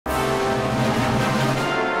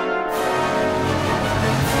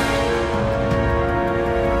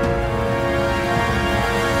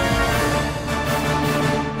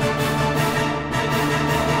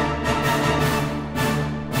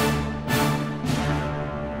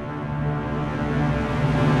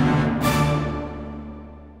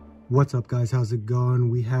What's up, guys? How's it going?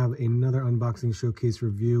 We have another unboxing showcase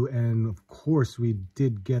review, and of course we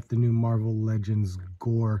did get the new Marvel Legends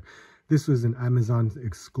Gorr. This was an Amazon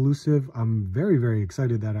exclusive. I'm very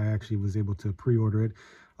excited that I actually was able to pre-order it.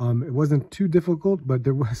 It wasn't too difficult, but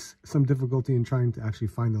there was some difficulty in trying to actually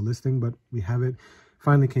find the listing, but we have it.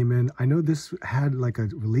 Finally came in. I know this had like a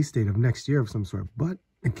release date of next year of some sort, but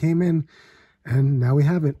it came in and now we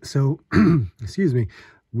have it. So excuse me,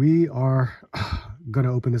 we are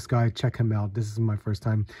gonna open this guy, check him out. This is my first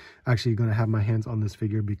time actually gonna have my hands on this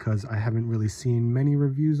figure because I haven't really seen many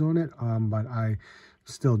reviews on it, but I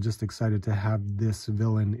still just excited to have this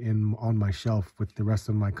villain on my shelf with the rest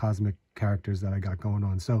of my cosmic characters that I got going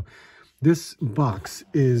on. So this box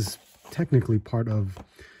is technically part of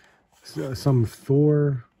some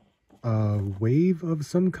Thor wave of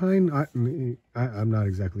some kind. I'm not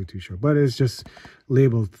exactly too sure, but it's just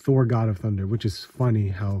labeled Thor God of Thunder, which is funny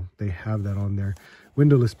how they have that on there.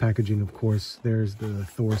 Windowless packaging, of course. There's the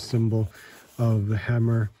Thor symbol of the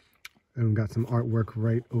hammer, and we've got some artwork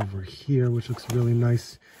right over here, which looks really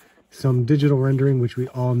nice. Some digital rendering, which we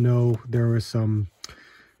all know there were some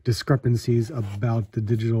discrepancies about the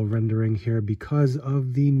digital rendering here because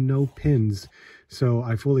of the no pins. So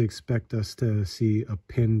I fully expect us to see a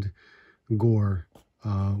pinned Gorr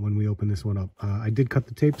when we open this one up. I did cut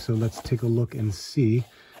the tape, so let's take a look and see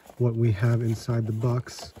what we have inside the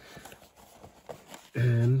box.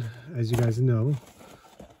 And as you guys know,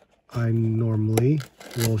 I normally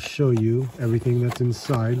will show you everything that's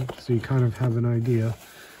inside so you kind of have an idea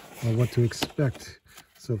of what to expect.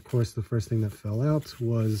 So of course the first thing that fell out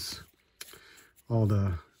was all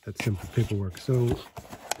that simple paperwork. So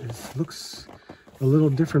this looks a little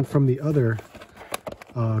different from the other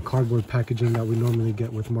cardboard packaging that we normally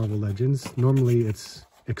get with Marvel Legends. Normally it's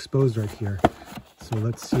exposed right here. So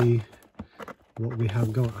let's see what we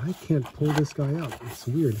have going. I can't pull this guy out. It's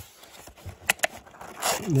weird.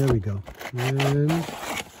 There we go. And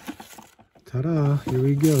ta-da, here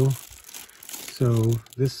we go. So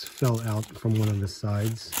this fell out from one of the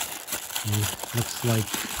sides. It looks like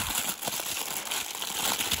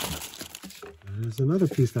there's another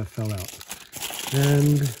piece that fell out.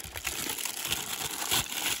 And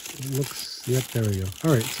it looks, yep, there we go.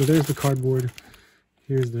 All right, so there's the cardboard.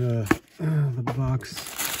 Here's the box.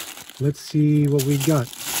 Let's see what we got.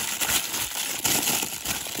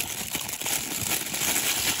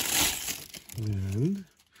 And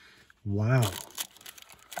wow,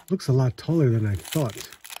 looks a lot taller than I thought,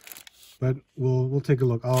 but we'll take a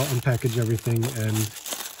look. I'll unpackage everything and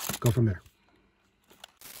go from there.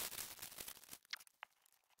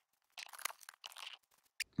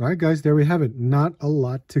 All right, guys, there we have it. Not a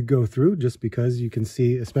lot to go through, just because you can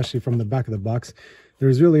see, especially from the back of the box,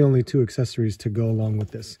 there's really only two accessories to go along with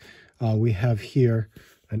this. We have here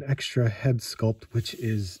an extra head sculpt, which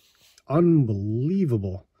is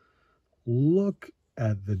unbelievable. Look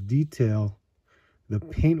at the detail, the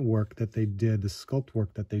paint work that they did, the sculpt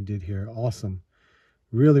work that they did here. Awesome.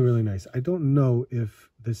 Really nice. I don't know if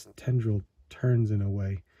this tendril turns in a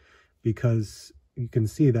way, because you can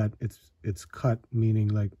see that it's cut, meaning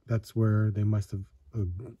like that's where they must have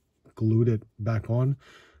glued it back on.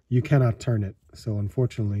 You cannot turn it, so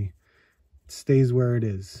unfortunately it stays where it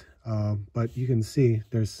is. But you can see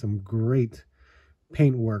there's some great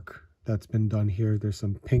paint work that's been done here. There's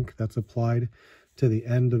some pink that's applied to the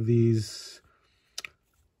end of these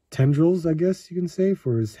tendrils, I guess you can say,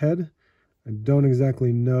 for his head. I don't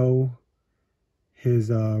exactly know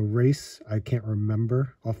his race. I can't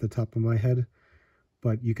remember off the top of my head,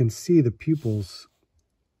 but you can see the pupils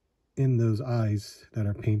in those eyes that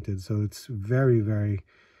are painted. So it's very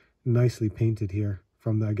nicely painted here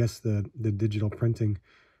from the, I guess, the digital printing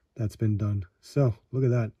that's been done. So look at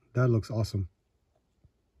that. That looks awesome.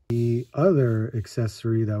 The other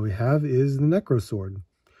accessory that we have is the Necro Sword.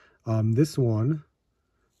 This one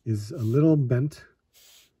is a little bent.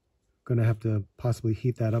 Gonna have to possibly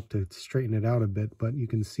heat that up to straighten it out a bit, but you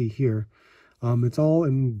can see here it's all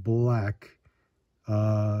in black,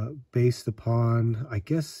 based upon, I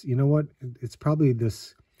guess, you know what, it's probably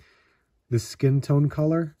this skin tone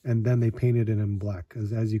color, and then they painted it in black.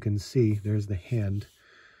 As you can see, there's the hand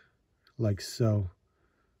like so,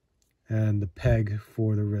 and the peg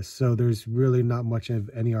for the wrist. So there's really not much of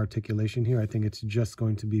any articulation here. I think it's just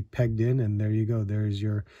going to be pegged in, and there you go. There's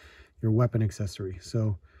your weapon accessory.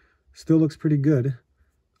 So still looks pretty good.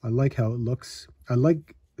 I like how it looks. I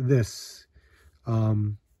like this.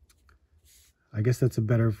 I guess that's a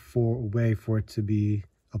better way for it to be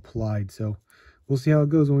applied. So we'll see how it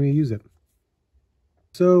goes when we use it.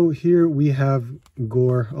 So here we have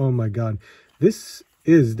Gorr. Oh my God. This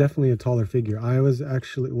is definitely a taller figure. I was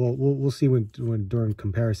actually, well, we'll see when during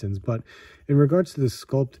comparisons, but in regards to the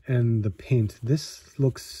sculpt and the paint, this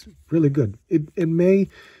looks really good. It may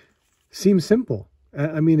seem simple.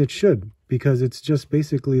 I mean, it should, because it's just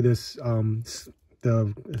basically this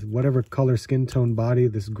the whatever color skin tone body,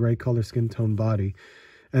 this gray color skin tone body,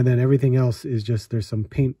 and then everything else is just there's some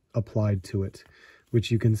paint applied to it,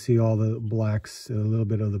 which you can see all the blacks, a little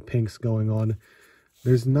bit of the pinks going on.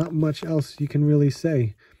 There's not much else you can really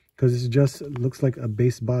say, because it just looks like a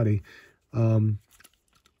base body.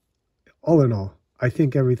 All in all, I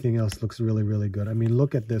think everything else looks really, really good. I mean,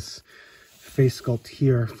 look at this face sculpt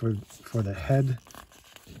here for the head.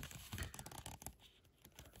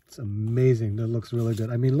 It's amazing. That looks really good.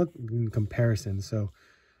 I mean, look in comparison. So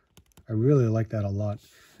I really like that a lot.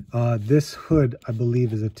 This hood, I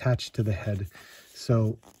believe, is attached to the head.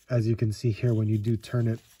 So as you can see here, when you do turn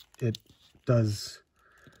it, it does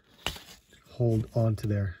hold on to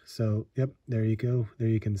there. So yep, there you go. There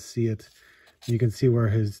you can see it. You can see where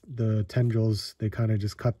the tendrils, they kind of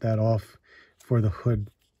just cut that off for the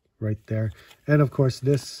hood right there. And of course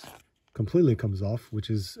this completely comes off,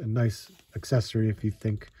 which is a nice accessory if you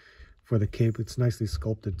think for the cape. It's nicely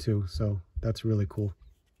sculpted too, so that's really cool.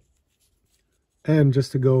 And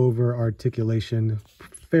just to go over articulation,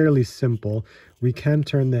 fairly simple. We can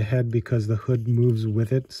turn the head because the hood moves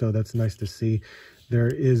with it, so that's nice to see. There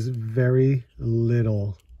is very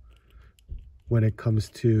little when it comes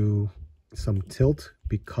to some tilt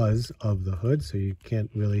because of the hood, so you can't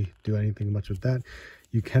really do anything much with that.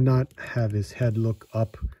 You cannot have his head look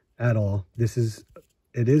up at all.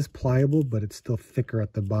 It is pliable, but it's still thicker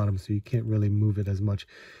at the bottom, so you can't really move it as much.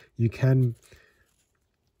 You can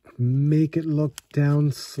make it look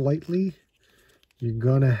down slightly. You're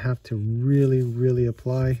gonna have to really, really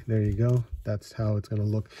apply. There you go. That's how it's gonna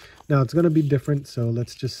look. Now it's gonna be different, so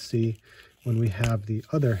let's just see. When we have the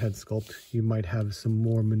other head sculpt, you might have some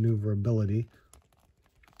more maneuverability.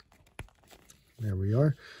 There we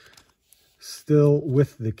are. Still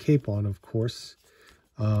with the cape on, of course.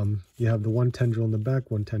 You have the one tendril in the back,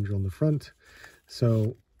 one tendril in the front.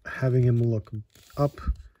 So having him look up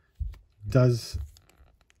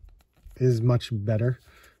is much better.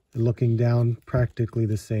 Looking down, practically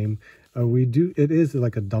the same. It is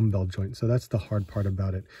like a dumbbell joint, so that's the hard part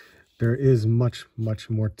about it. There is much, much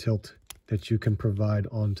more tilt that you can provide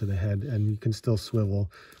onto the head, and you can still swivel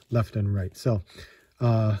left and right. So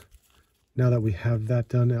now that we have that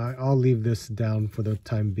done, I'll leave this down for the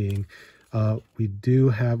time being.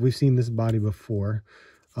 We've seen this body before.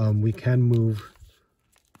 We can move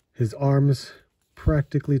his arms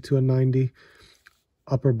practically to a 90,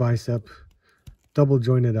 upper bicep, double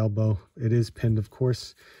jointed elbow. It is pinned, of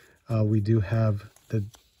course. We do have the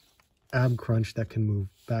ab crunch that can move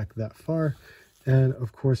back that far, and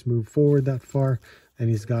of course move forward that far. And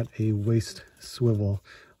he's got a waist swivel.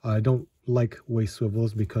 I don't like waist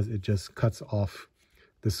swivels because it just cuts off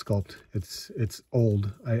the sculpt. It's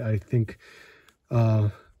old. I think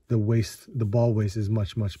the ball waist is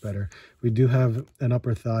much, much better. We do have an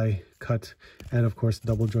upper thigh cut, and of course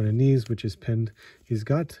double jointed knees, which is pinned. He's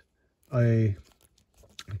got a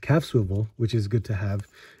calf swivel, which is good to have.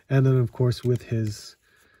 And then of course with his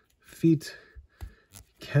feet,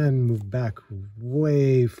 can move back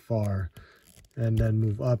way far and then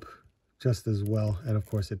move up just as well. And of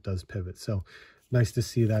course it does pivot. So nice to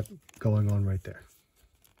see that going on right there.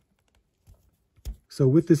 So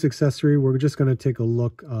with this accessory, we're just going to take a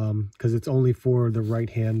look because it's only for the right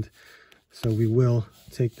hand. So we will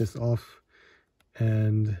take this off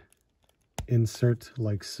and insert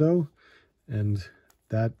like so. And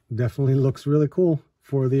that definitely looks really cool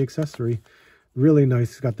for the accessory. Really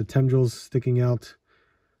nice. It's got the tendrils sticking out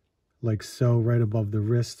like so, right above the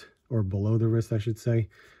wrist, or below the wrist, I should say.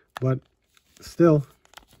 But still,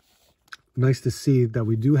 nice to see that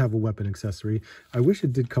we do have a weapon accessory. I wish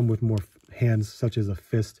it did come with more hands, such as a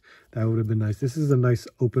fist. That would have been nice. This is a nice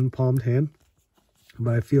open palmed hand,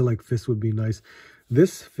 but I feel like fist would be nice.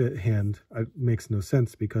 This hand makes no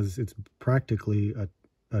sense because it's practically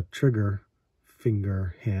a trigger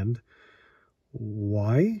finger hand.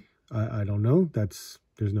 Why? I don't know.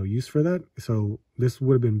 There's no use for that. So this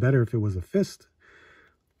would have been better if it was a fist,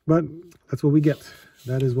 but that's what we get.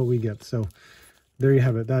 That is what we get. So there you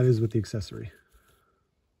have it. That is with the accessory.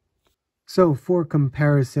 So for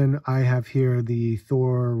comparison, I have here the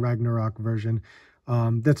Thor Ragnarok version.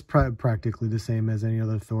 That's practically the same as any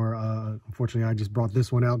other Thor. Unfortunately, I just brought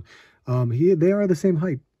this one out. They are the same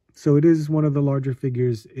height. So it is one of the larger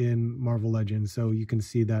figures in Marvel Legends. So you can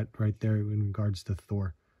see that right there in regards to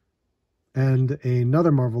Thor. And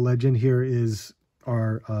another Marvel Legend here is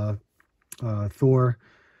our Thor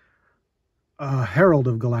Herald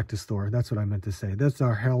of Galactus Thor. That's what I meant to say. That's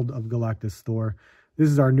our Herald of Galactus Thor. This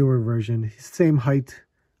is our newer version. Same height.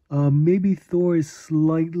 Maybe Thor is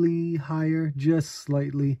slightly higher, just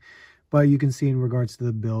slightly. But you can see in regards to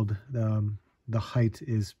the build, the height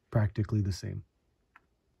is practically the same.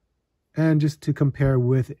 And just to compare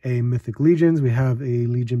with a Mythic Legions, we have a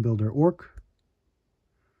Legion Builder Orc.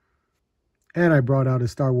 And I brought out a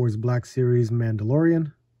Star Wars Black Series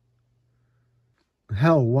Mandalorian.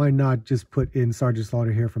 Hell, why not just put in Sergeant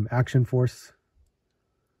Slaughter here from Action Force?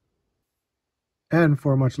 And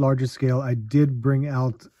for a much larger scale, I did bring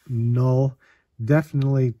out Null.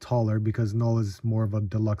 Definitely taller because Null is more of a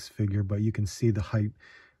deluxe figure, but you can see the height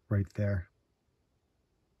right there.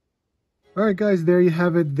 Alright guys, there you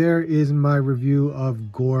have it. There is my review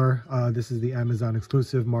of Gorr. This is the Amazon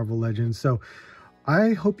exclusive Marvel Legends. So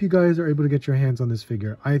I hope you guys are able to get your hands on this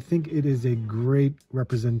figure. I think it is a great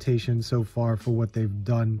representation so far for what they've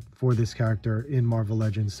done for this character in Marvel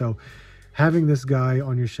Legends. So having this guy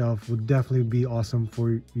on your shelf would definitely be awesome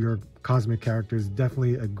for your cosmic characters.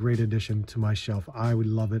 Definitely a great addition to my shelf. I would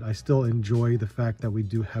love it. I still enjoy the fact that we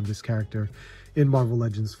do have this character in Marvel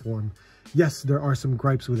Legends form. Yes, there are some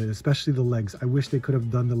gripes with it, especially the legs. I wish they could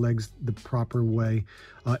have done the legs the proper way.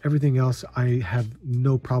 Everything else I have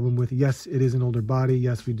no problem with. Yes, it is an older body.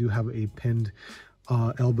 Yes, we do have a pinned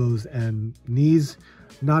elbows and knees.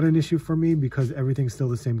 Not an issue for me because everything's still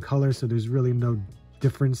the same color, so there's really no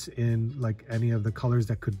difference in like any of the colors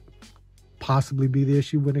that could possibly be the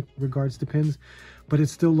issue when it regards to pins, but it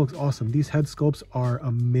still looks awesome. These head sculpts are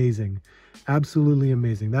amazing, absolutely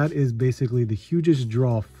amazing. That is basically the hugest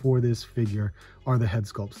draw for this figure are the head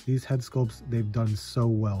sculpts. These head sculpts, they've done so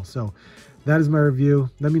well. So that is my review.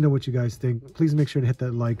 Let me know what you guys think. Please make sure to hit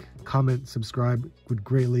that like, comment, subscribe. Would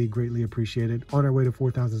greatly appreciate it. On our way to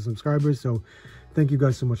 4,000 subscribers. So thank you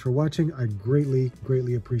guys so much for watching. I greatly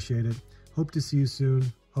appreciate it. Hope to see you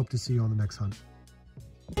soon. Hope to see you on the next hunt.